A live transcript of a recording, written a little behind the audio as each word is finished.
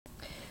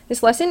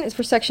This lesson is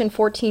for section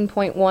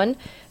 14.1.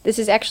 This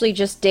is actually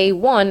just day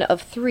 1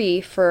 of 3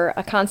 for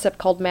a concept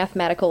called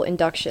mathematical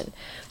induction.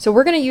 So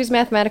we're going to use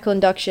mathematical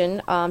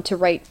induction to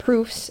write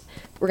proofs.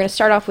 We're going to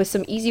start off with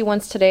some easy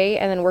ones today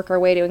and then work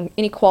our way to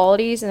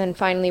inequalities, and then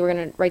finally we're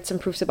going to write some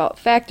proofs about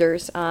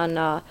factors on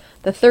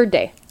the third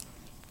day.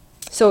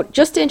 So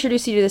just to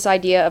introduce you to this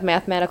idea of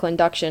mathematical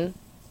induction,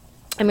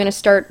 I'm going to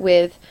start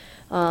with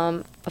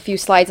a few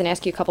slides and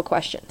ask you a couple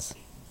questions.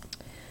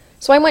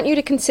 So I want you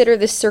to consider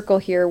this circle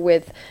here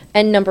with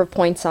n number of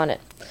points on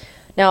it.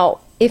 Now,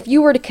 if you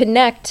were to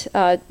connect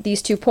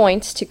these 2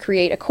 points to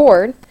create a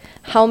chord,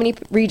 how many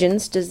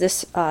regions does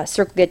this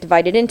circle get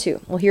divided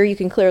into? Well, here you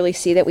can clearly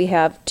see that we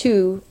have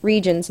 2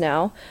 regions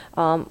now.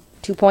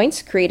 2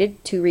 points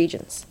created 2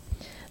 regions.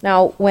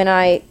 Now, when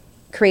I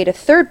create a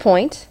third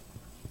point,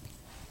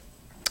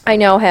 I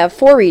now have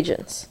 4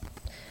 regions.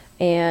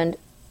 And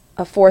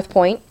a fourth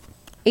point,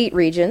 8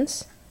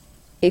 regions.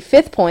 A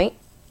fifth point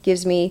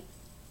gives me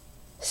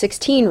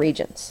 16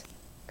 regions.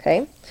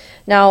 Okay.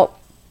 Now,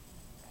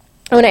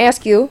 I want to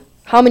ask you,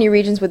 how many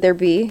regions would there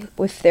be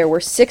if there were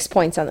 6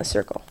 points on the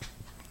circle?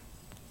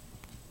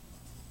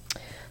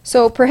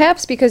 So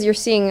perhaps because you're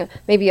seeing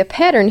maybe a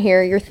pattern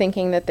here, you're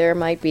thinking that there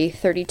might be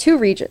 32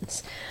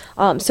 regions.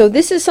 So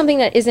this is something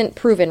that isn't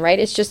proven, right?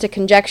 It's just a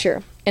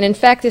conjecture. And in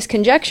fact, this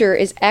conjecture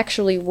is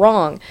actually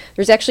wrong.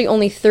 There's actually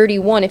only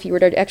 31. If you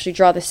were to actually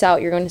draw this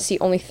out, you're going to see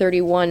only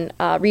 31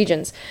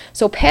 regions.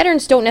 So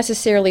patterns don't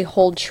necessarily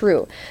hold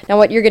true. Now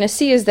what you're going to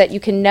see is that you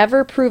can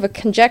never prove a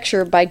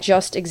conjecture by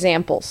just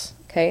examples.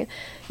 Okay?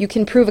 You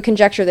can prove a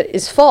conjecture that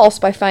is false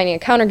by finding a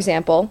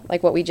counterexample,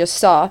 like what we just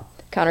saw.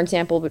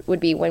 Counterexample would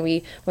be when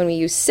we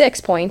use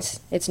 6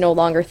 points, it's no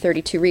longer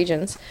 32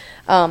 regions.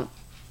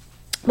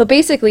 But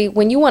basically,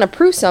 when you want to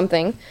prove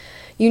something,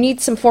 you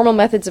need some formal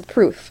methods of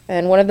proof.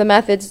 And one of the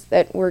methods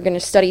that we're going to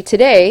study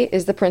today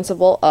is the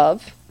principle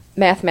of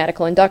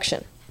mathematical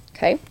induction.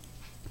 Okay?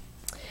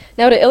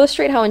 Now, to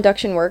illustrate how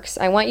induction works,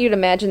 I want you to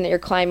imagine that you're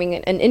climbing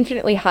an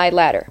infinitely high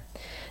ladder.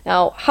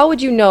 Now, how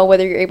would you know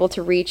whether you're able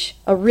to reach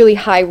a really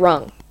high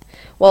rung?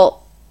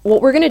 Well,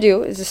 what we're going to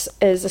do is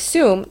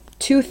assume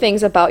 2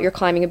 things about your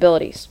climbing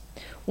abilities.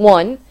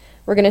 1,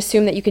 we're going to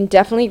assume that you can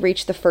definitely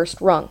reach the first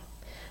rung.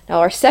 Now,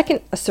 our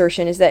second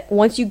assertion is that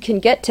once you can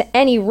get to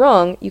any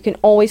rung, you can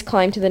always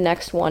climb to the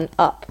next one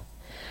up.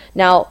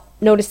 Now,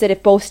 notice that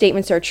if both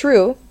statements are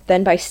true,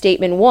 then by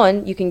statement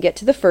 1, you can get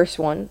to the first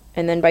one,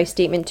 and then by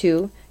statement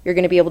 2, you're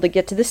going to be able to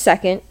get to the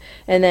second,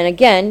 and then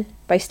again,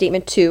 by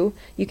statement 2,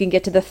 you can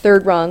get to the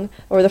third rung,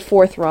 or the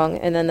fourth rung,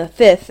 and then the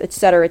fifth,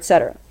 etc.,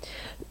 etc.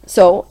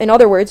 So, in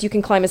other words, you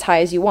can climb as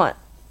high as you want.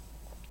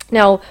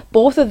 Now,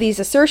 both of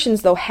these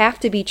assertions, though, have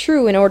to be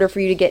true in order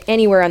for you to get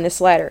anywhere on this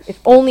ladder. If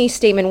only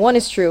statement 1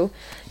 is true,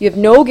 you have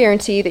no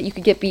guarantee that you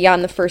could get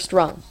beyond the first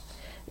rung.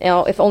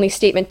 Now, if only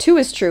statement 2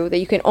 is true, that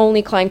you can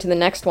only climb to the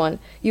next one,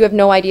 you have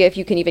no idea if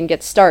you can even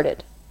get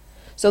started.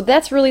 So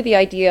that's really the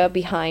idea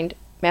behind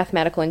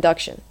mathematical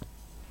induction.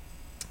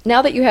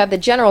 Now that you have the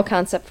general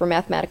concept for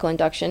mathematical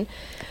induction,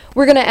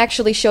 we're going to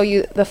actually show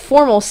you the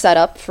formal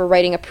setup for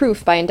writing a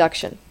proof by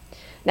induction.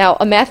 Now,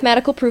 a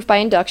mathematical proof by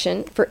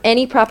induction for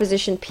any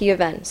proposition P of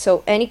n,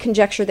 so any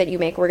conjecture that you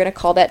make, we're going to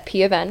call that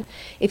P of n.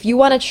 If you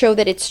want to show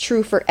that it's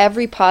true for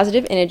every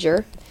positive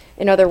integer,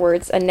 in other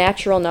words, a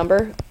natural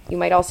number, you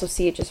might also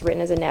see it just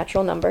written as a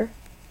natural number,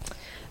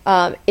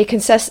 it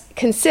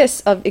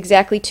consists of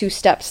exactly 2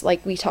 steps,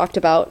 like we talked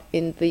about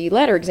in the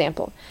ladder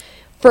example.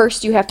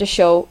 First, you have to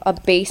show a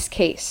base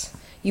case.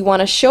 You want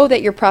to show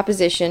that your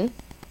proposition,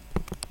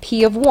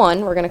 P of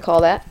 1, we're going to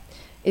call that,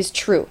 is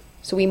true.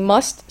 So we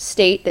must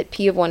state that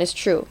P of 1 is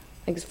true.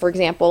 For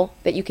example,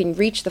 that you can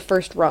reach the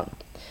first rung.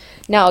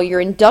 Now, your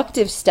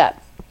inductive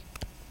step.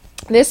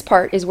 This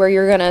part is where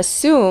you're going to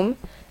assume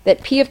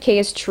that P of k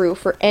is true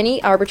for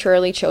any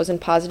arbitrarily chosen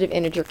positive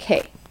integer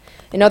k.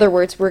 In other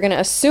words, we're going to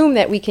assume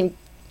that we can,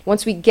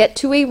 once we get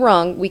to a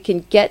rung, we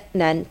can get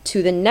then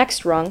to the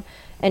next rung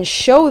and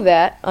show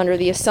that under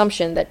the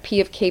assumption that P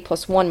of k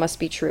plus 1 must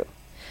be true.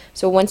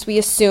 So once we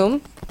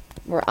assume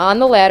we're on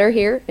the ladder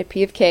here at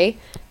P of k,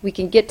 we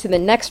can get to the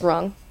next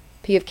rung,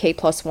 P of k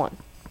plus 1.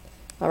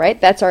 All right,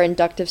 that's our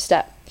inductive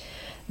step.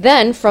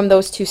 Then, from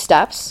those 2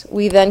 steps,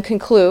 we then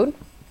conclude,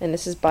 and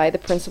this is by the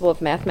principle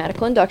of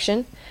mathematical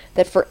induction,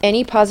 that for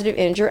any positive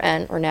integer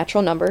n, or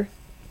natural number,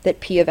 that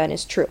P of n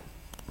is true.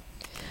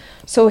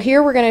 So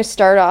here we're going to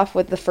start off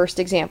with the first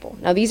example.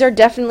 Now these are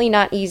definitely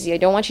not easy. I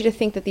don't want you to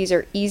think that these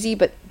are easy,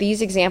 but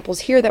these examples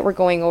here that we're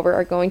going over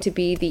are going to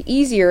be the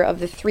easier of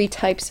the 3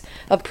 types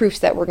of proofs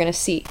that we're going to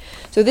see.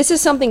 So this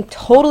is something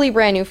totally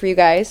brand new for you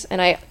guys,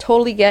 and I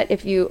totally get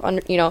if you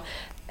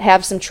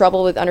have some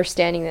trouble with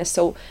understanding this.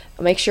 So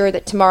make sure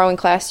that tomorrow in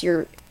class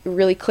you're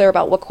really clear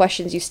about what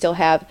questions you still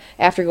have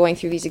after going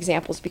through these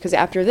examples, because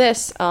after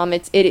this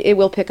it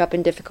will pick up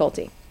in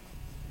difficulty.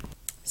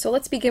 So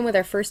let's begin with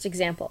our first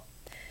example.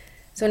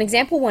 So in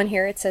example 1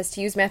 here, it says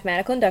to use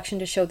mathematical induction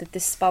to show that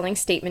this following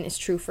statement is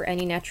true for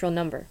any natural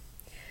number.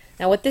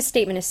 Now what this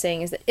statement is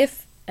saying is that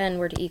if n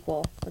were to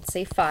equal, let's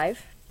say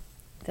 5,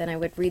 then I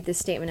would read this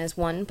statement as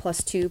 1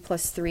 plus 2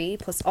 plus 3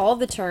 plus all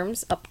the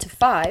terms up to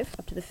 5,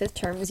 up to the fifth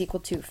term, is equal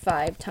to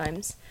 5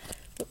 times,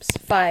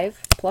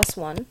 5 plus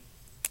 1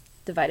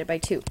 divided by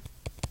 2.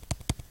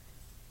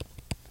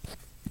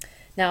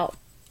 Now,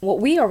 what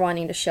we are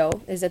wanting to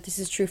show is that this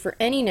is true for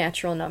any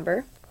natural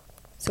number.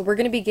 So we're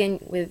going to begin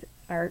with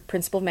our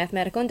principle of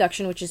mathematical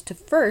induction, which is to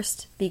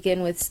first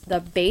begin with the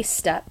base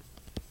step.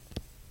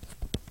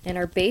 And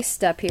our base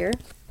step here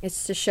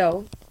is to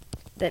show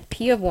that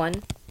P of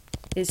 1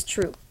 is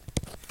true.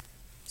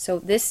 So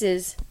this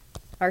is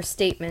our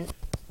statement,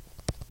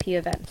 P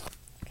of n.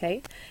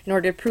 Okay? In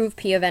order to prove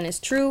P of n is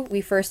true,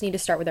 we first need to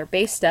start with our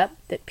base step,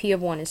 that P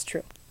of 1 is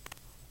true.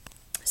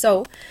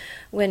 So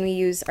when we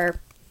use our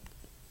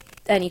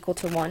n equal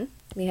to 1,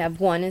 we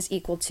have 1 is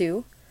equal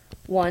to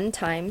 1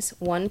 times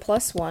 1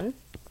 plus 1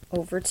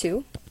 over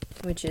 2,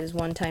 which is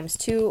 1 times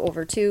 2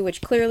 over 2,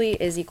 which clearly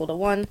is equal to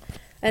 1,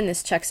 and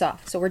this checks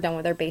off. So we're done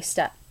with our base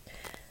step.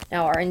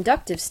 Now our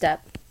inductive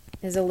step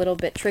is a little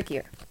bit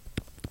trickier.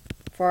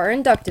 For our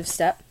inductive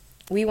step,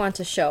 we want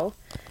to show,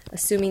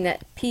 assuming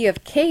that P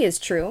of k is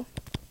true,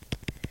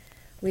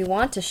 we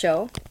want to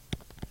show,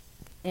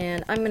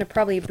 and I'm going to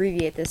probably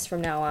abbreviate this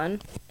from now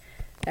on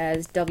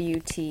as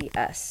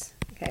WTS.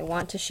 Okay, I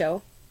want to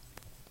show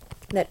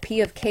that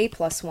P of k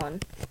plus 1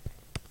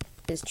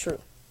 is true.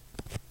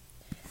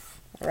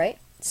 Alright,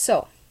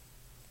 so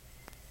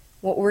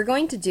what we're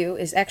going to do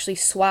is actually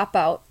swap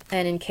out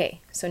n and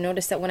k. So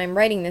notice that when I'm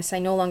writing this, I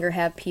no longer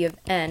have P of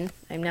n.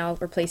 I'm now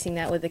replacing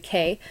that with a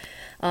k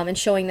and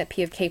showing that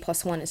P of k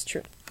plus 1 is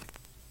true.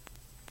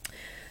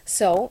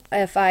 So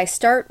if I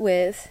start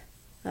with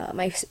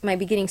my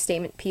beginning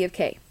statement, P of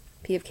k.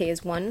 P of k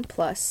is 1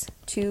 plus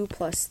 2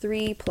 plus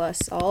 3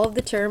 plus all of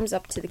the terms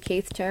up to the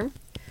kth term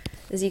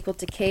is equal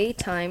to k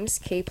times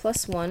k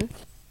plus 1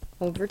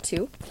 over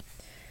 2.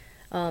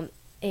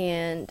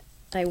 And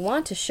I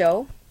want to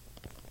show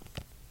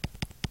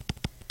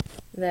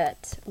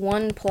that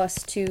 1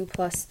 plus 2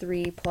 plus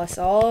 3 plus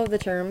all of the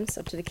terms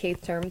up to the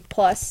kth term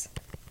plus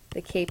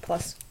the k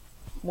plus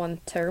 1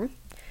 term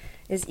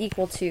is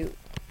equal to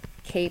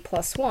k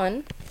plus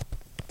 1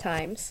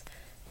 times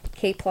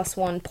k plus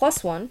 1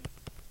 plus 1,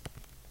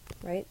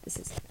 right? This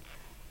is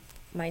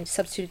my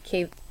substituted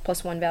k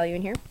plus 1 value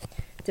in here,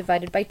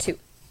 divided by 2.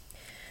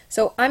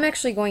 So I'm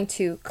actually going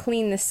to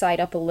clean this side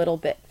up a little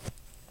bit.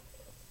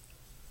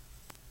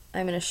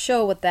 I'm going to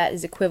show what that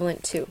is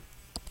equivalent to.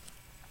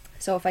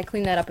 So if I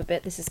clean that up a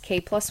bit, this is k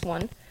plus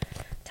 1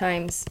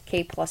 times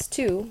k plus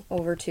 2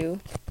 over 2,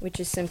 which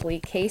is simply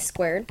k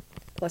squared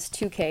plus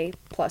 2k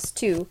plus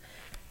 2,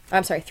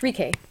 I'm sorry,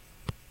 3k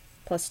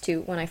plus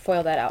 2 when I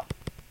FOIL that out,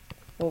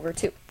 over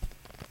 2.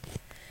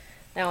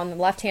 Now on the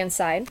left-hand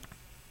side,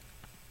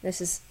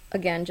 this is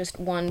again just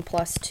 1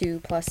 plus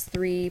 2 plus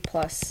 3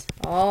 plus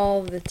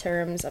all the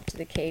terms up to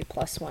the k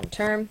plus 1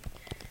 term.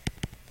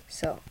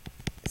 So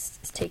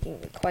it's taking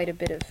quite a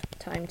bit of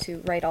time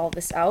to write all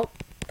this out,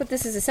 but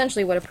this is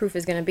essentially what a proof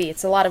is going to be.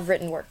 It's a lot of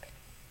written work.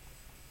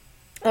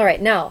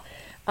 Alright, now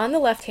on the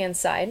left-hand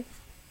side,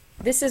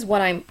 this is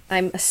what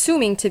I'm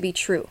assuming to be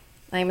true.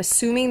 I'm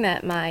assuming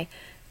that my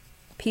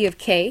P of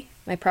k,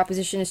 my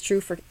proposition, is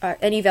true for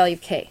any value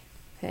of k.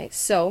 Okay,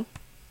 so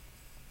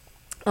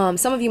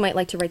some of you might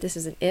like to write this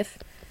as an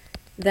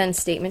if-then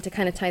statement to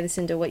kind of tie this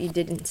into what you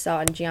did and saw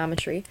in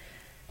geometry.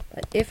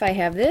 But if I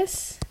have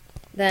this,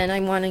 then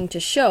I'm wanting to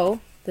show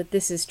that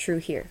this is true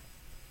here.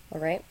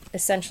 Alright?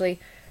 Essentially,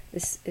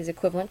 this is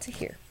equivalent to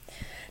here.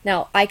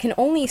 Now, I can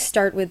only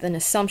start with an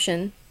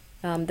assumption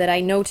that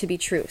I know to be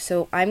true.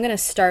 So I'm going to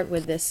start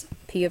with this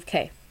P of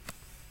k,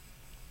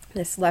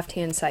 this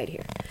left-hand side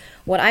here.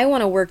 What I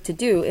want to work to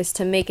do is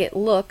to make it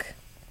look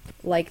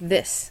like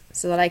this,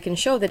 so that I can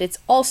show that it's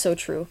also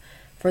true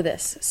for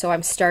this. So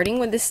I'm starting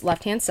with this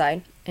left-hand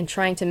side and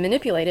trying to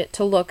manipulate it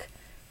to look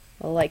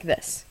like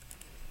this.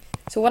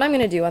 So what I'm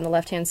going to do on the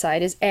left-hand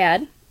side is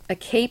add a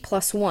k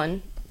plus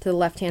 1 to the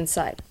left-hand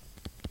side.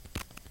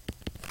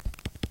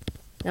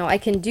 Now I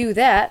can do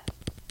that,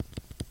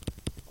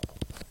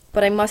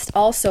 but I must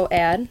also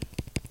add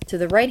to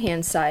the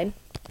right-hand side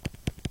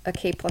a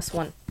k plus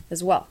 1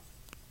 as well.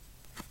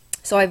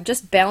 So I've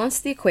just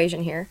balanced the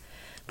equation here,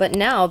 but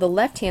now the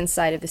left-hand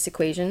side of this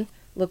equation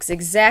looks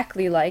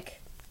exactly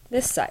like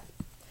this side.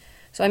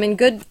 So I'm in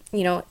good,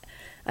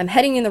 I'm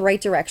heading in the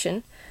right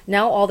direction.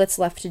 Now all that's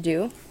left to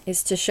do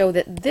is to show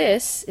that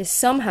this is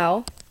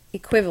somehow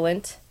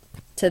equivalent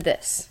to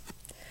this.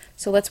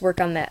 So let's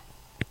work on that.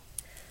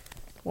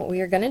 What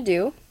we are going to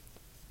do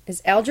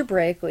is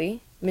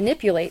algebraically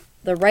manipulate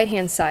the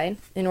right-hand side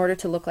in order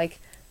to look like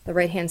the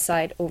right-hand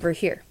side over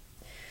here.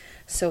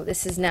 So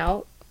this is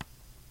now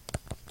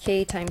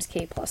k times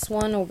k plus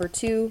 1 over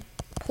 2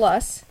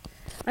 plus,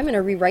 I'm going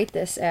to rewrite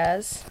this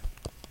as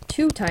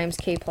 2 times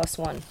k plus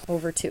 1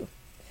 over 2.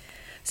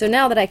 So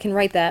now that I can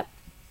write that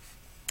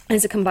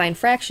as a combined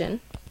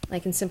fraction, I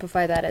can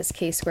simplify that as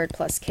k squared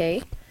plus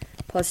k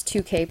plus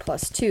 2k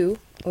plus 2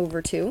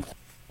 over 2,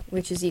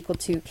 which is equal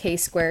to k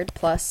squared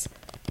plus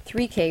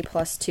 3k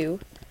plus 2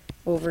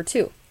 over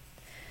 2.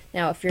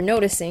 Now if you're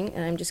noticing,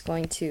 and I'm just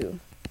going to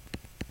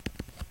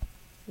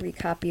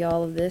recopy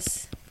all of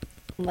this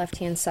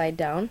left-hand side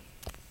down.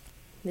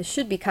 This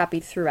should be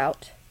copied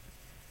throughout.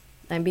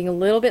 I'm being a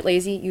little bit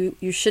lazy.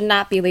 You should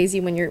not be lazy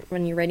when you're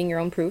writing your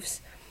own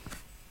proofs.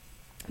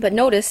 But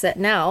notice that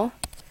now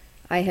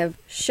I have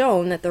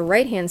shown that the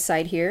right-hand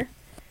side here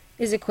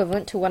is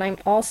equivalent to what I'm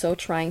also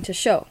trying to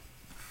show.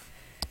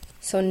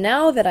 So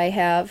now that I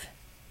have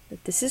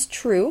that this is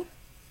true,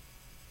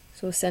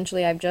 so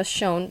essentially I've just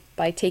shown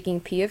by taking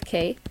P of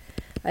k,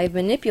 I've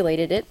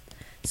manipulated it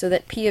so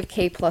that P of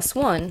k plus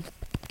 1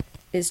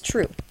 is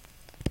true.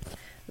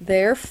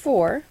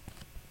 Therefore,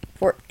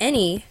 for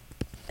any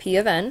P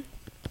of n,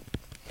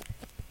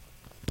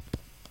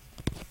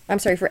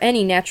 for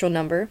any natural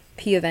number,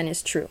 P of n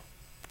is true.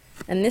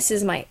 And this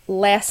is my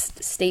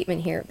last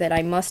statement here that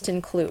I must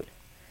include.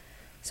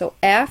 So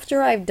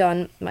after I've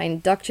done my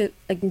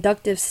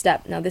inductive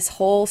step, now this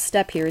whole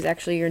step here is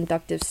actually your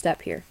inductive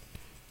step here.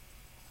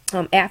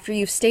 After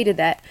you've stated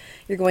that,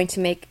 you're going to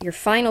make your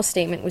final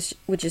statement,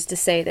 which is to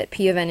say that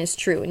P of n is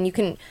true. And you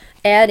can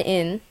add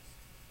in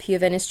P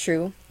of n is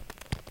true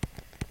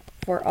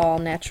for all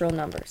natural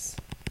numbers.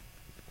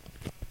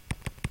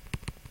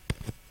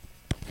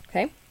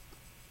 Okay?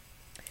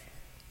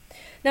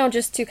 Now,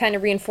 just to kind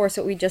of reinforce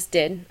what we just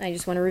did, I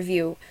just want to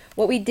review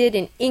what we did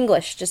in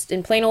English, just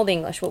in plain old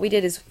English. What we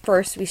did is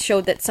first we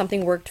showed that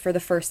something worked for the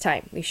first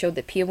time. We showed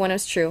that P of 1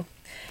 was true,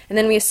 and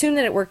then we assumed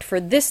that it worked for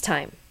this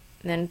time.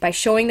 And then by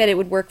showing that it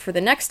would work for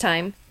the next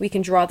time, we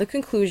can draw the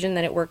conclusion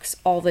that it works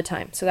all the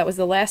time. So that was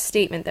the last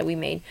statement that we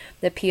made,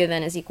 that P of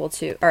n is equal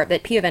to, or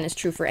that P of n is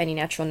true for any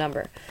natural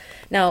number.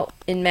 Now,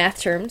 in math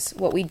terms,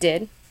 what we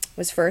did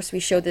was first we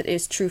showed that it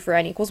is true for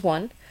n equals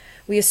 1.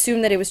 We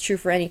assumed that it was true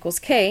for n equals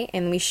k,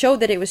 and we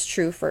showed that it was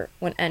true for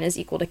when n is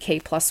equal to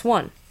k plus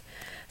 1.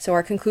 So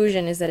our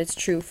conclusion is that it's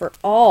true for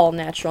all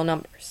natural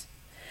numbers.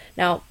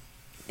 Now,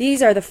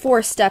 these are the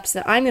 4 steps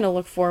that I'm going to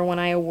look for when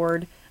I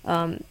award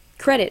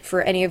credit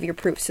for any of your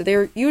proofs. So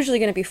they're usually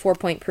going to be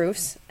 4-point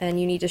proofs,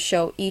 and you need to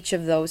show each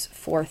of those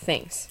 4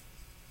 things.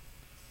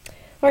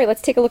 All right,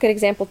 let's take a look at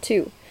example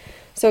 2.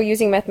 So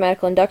using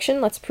mathematical induction,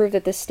 let's prove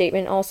that this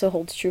statement also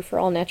holds true for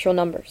all natural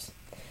numbers.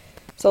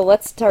 So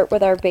let's start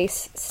with our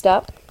base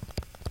step.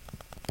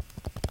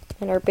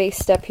 And our base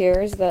step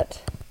here is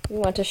that we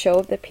want to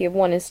show that P of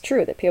 1 is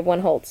true, that P of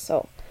 1 holds.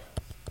 So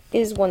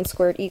is 1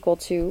 squared equal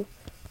to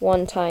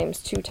 1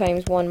 times 2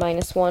 times 1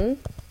 minus 1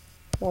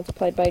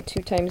 multiplied by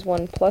 2 times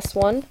 1 plus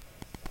 1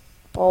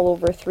 all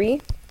over 3.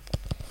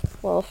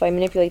 Well, if I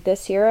manipulate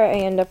this here, I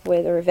end up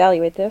with, or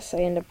evaluate this,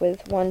 I end up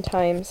with 1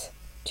 times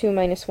 2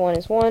 minus 1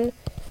 is 1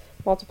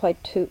 multiplied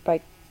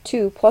by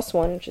 2 plus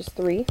 1, which is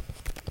 3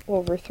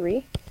 over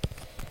 3.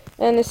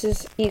 And this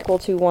is equal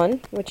to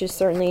 1, which is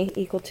certainly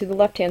equal to the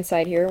left-hand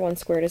side here. 1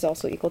 squared is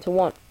also equal to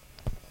 1.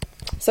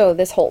 So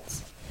this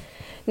holds.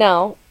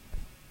 Now,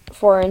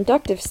 for our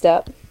inductive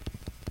step,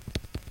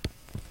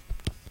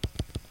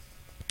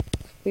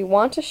 we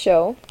want to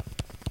show,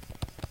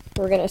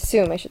 we're going to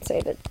assume, I should say,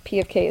 that P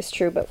of k is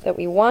true, but that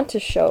we want to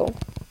show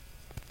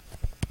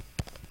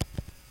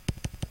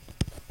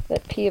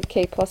that P of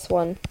k plus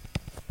 1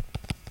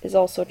 is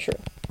also true.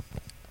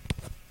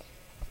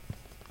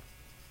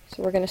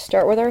 So we're going to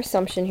start with our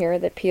assumption here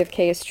that P of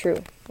k is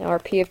true. Now our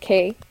P of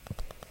k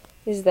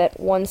is that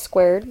 1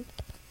 squared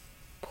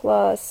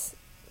plus,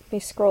 let me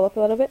scroll up a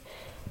little bit,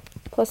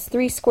 plus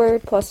 3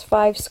 squared plus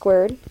 5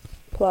 squared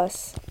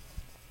plus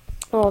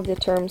all of the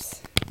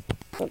terms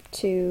up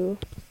to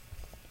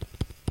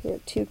here,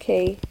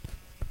 2k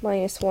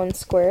minus 1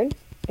 squared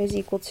is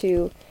equal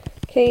to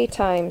k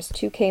times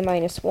 2k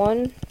minus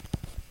 1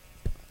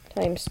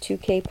 times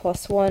 2k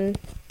plus 1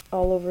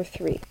 all over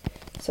 3.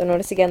 So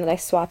notice again that I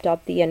swapped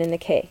out the n and the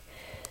k.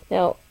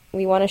 Now,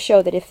 we want to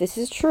show that if this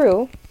is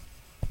true,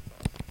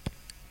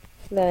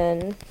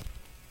 then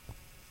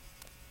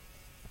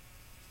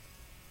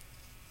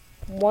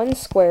 1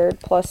 squared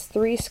plus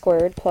 3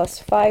 squared plus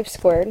 5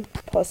 squared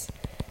plus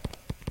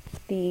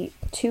the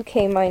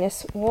 2k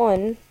minus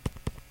 1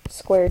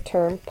 squared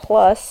term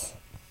plus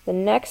the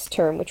next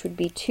term, which would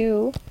be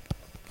 2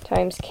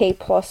 times k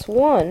plus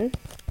 1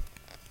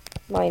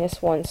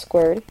 minus 1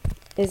 squared,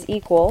 is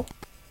equal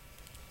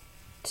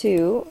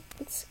to,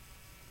 let's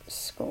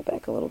scroll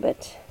back a little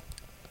bit,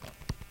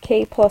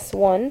 k plus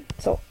 1,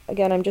 so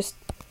again I'm just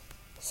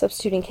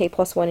substituting k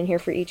plus 1 in here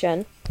for each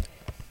n,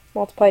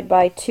 multiplied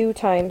by 2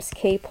 times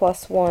k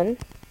plus 1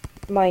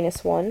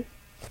 minus 1,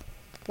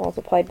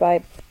 multiplied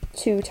by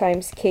 2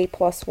 times k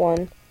plus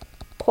 1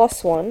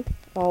 plus 1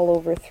 all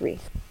over 3.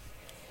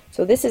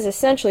 So this is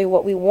essentially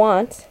what we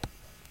want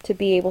to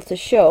be able to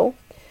show,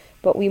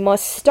 but we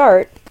must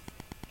start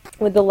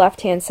with the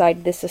left-hand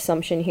side, this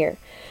assumption here.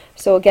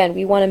 So again,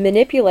 we want to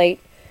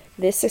manipulate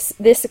this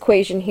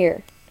equation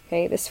here,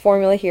 okay, this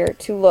formula here,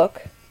 to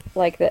look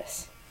like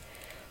this.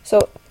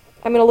 So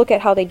I'm going to look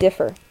at how they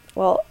differ.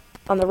 Well,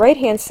 on the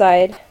right-hand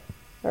side,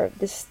 or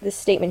this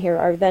statement here,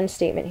 our then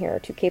statement here,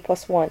 2k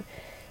plus 1,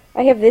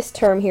 I have this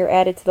term here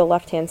added to the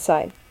left-hand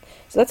side.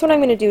 So that's what I'm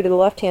going to do to the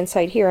left-hand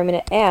side here. I'm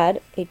going to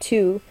add a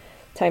 2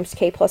 times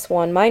k plus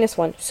 1 minus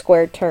 1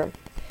 squared term.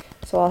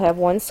 So I'll have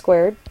 1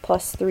 squared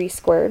plus 3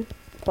 squared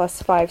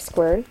plus 5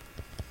 squared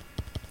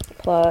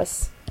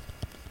plus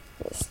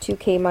this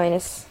 2k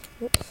minus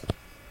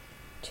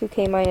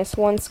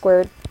 1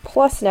 squared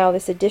plus now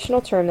this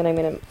additional term that I'm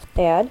going to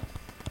add,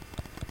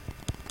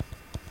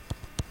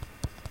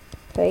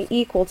 okay,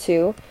 equal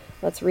to,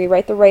 let's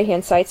rewrite the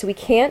right-hand side. So we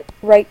can't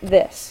write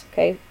this,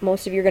 okay?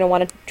 Most of you are going to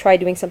want to try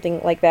doing something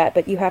like that,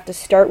 but you have to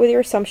start with your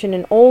assumption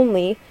and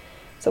only,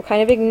 so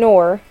kind of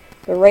ignore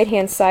the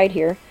right-hand side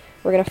here.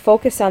 We're going to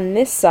focus on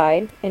this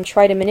side and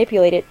try to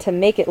manipulate it to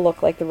make it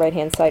look like the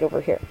right-hand side over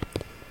here.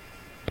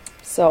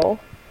 So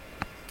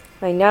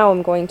I now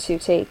am going to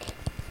take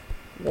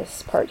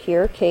this part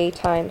here, k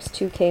times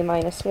 2k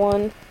minus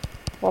 1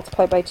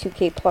 multiplied by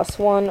 2k plus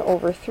 1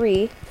 over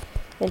 3.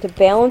 And to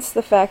balance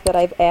the fact that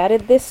I've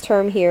added this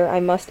term here, I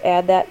must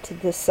add that to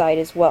this side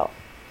as well.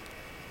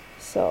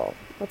 So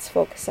let's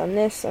focus on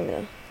this. I'm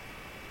going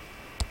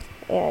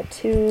to add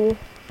 2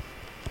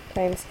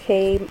 times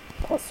k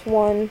plus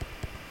 1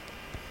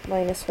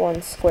 minus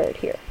 1 squared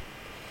here.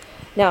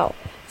 Now,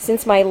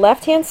 since my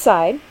left-hand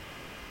side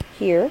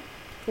here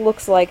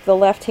looks like the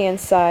left-hand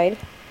side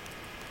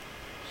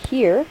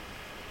here,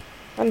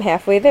 I'm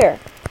halfway there.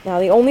 Now,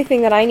 the only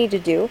thing that I need to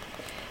do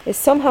is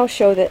somehow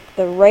show that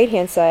the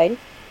right-hand side,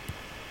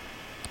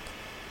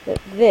 that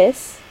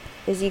this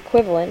is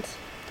equivalent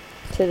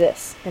to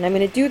this. And I'm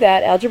going to do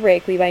that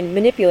algebraically by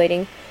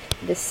manipulating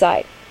this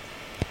side.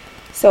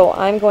 So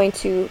I'm going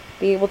to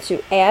be able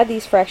to add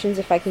these fractions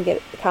if I can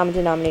get a common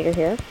denominator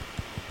here.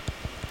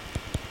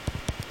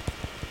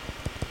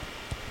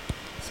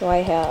 So I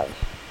have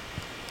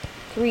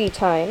 3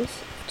 times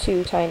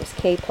 2 times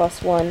k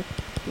plus 1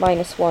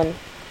 minus 1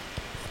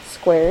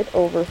 squared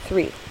over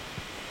 3.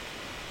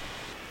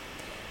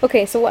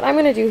 Okay, so what I'm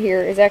going to do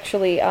here is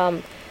actually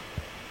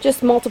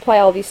just multiply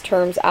all these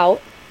terms out.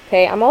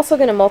 Okay, I'm also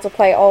going to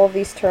multiply all of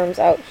these terms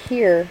out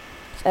here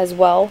as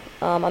well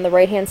on the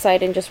right hand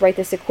side and just write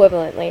this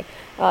equivalently,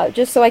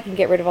 just so I can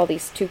get rid of all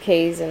these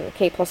 2k's and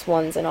k plus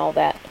 1's and all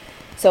that.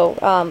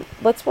 So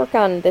let's work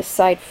on this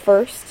side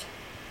first.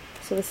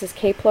 So this is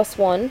k plus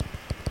 1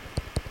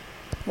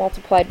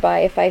 multiplied by,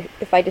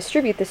 if I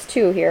distribute this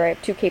 2 here, I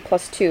have 2k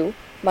plus 2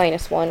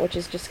 minus 1, which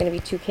is just going to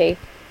be 2k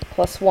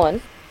plus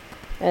 1.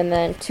 And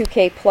then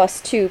 2k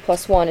plus 2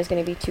 plus 1 is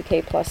going to be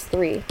 2k plus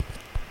 3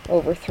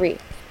 over 3.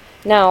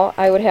 Now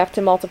I would have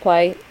to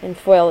multiply and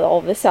FOIL all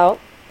of this out.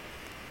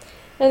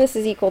 And this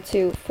is equal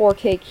to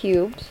 4k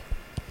cubed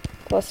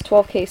plus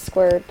 12k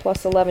squared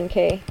plus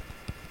 11k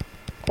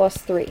plus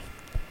 3.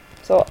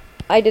 So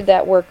I did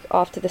that work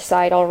off to the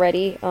side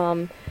already.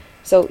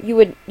 So you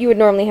would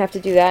normally have to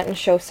do that and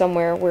show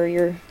somewhere where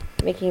you're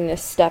making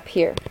this step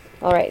here.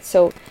 Alright,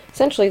 so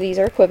essentially these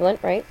are equivalent,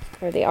 right?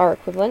 Or they are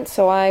equivalent,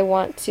 so I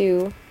want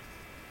to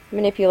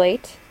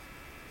manipulate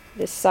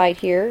this side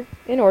here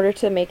in order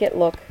to make it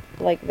look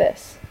like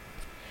this.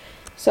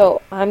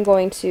 So I'm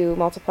going to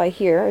multiply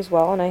here as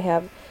well, and I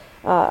have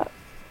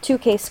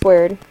 2k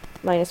squared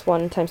minus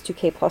 1 times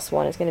 2k plus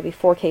 1 is going to be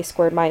 4k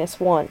squared minus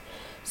 1.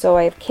 So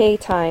I have k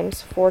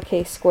times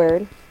 4k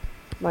squared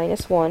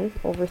minus 1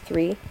 over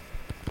 3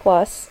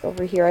 plus,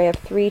 over here I have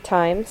 3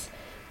 times,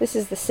 this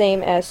is the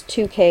same as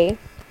 2k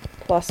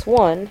plus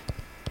 1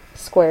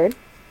 squared.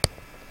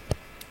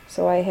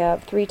 So I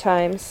have 3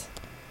 times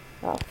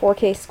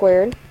 4k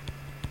squared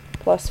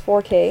plus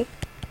 4k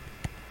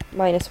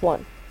minus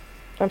 1.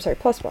 I'm sorry,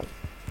 plus 1.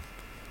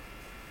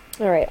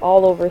 Alright,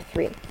 all over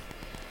 3.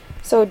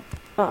 So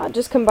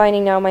just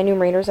combining now my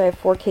numerators, I have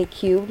 4k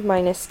cubed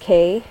minus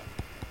k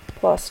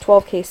plus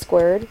 12k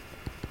squared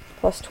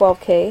plus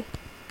 12k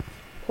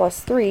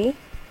plus 3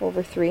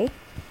 over 3,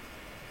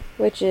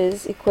 which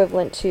is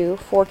equivalent to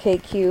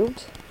 4k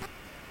cubed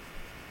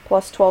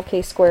plus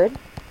 12k squared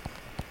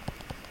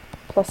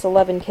plus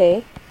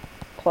 11k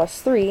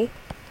plus 3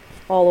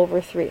 all over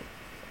 3.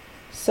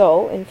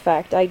 So, in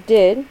fact, I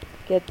did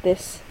get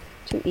this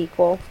to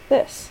equal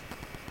this.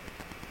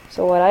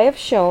 So what I have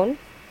shown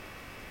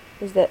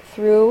is that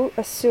through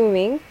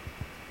assuming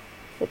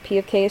that p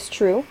of k is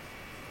true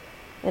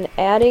and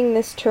adding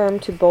this term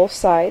to both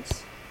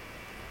sides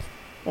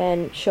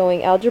and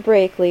showing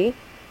algebraically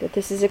that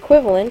this is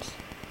equivalent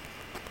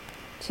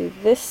to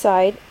this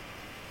side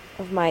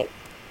of my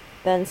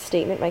then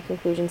statement, my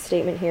conclusion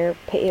statement here,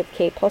 p of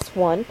k plus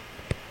 1.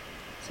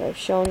 So I've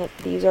shown that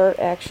these are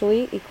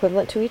actually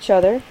equivalent to each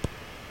other.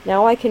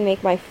 Now I can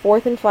make my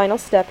fourth and final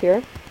step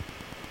here.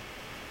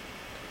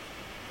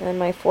 And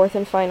my fourth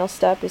and final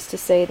step is to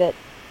say that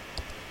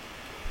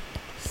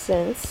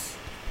since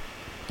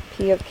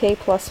p of k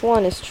plus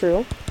 1 is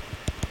true,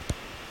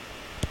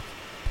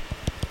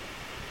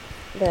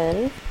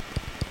 then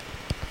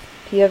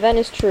p of n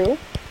is true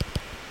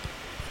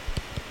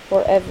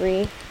for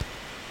every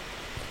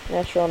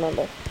natural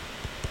number.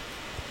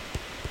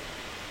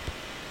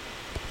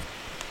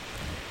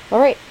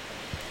 Alright,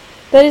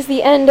 that is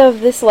the end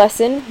of this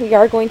lesson. We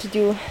are going to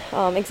do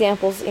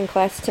examples in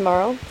class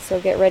tomorrow,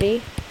 so get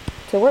ready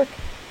to work.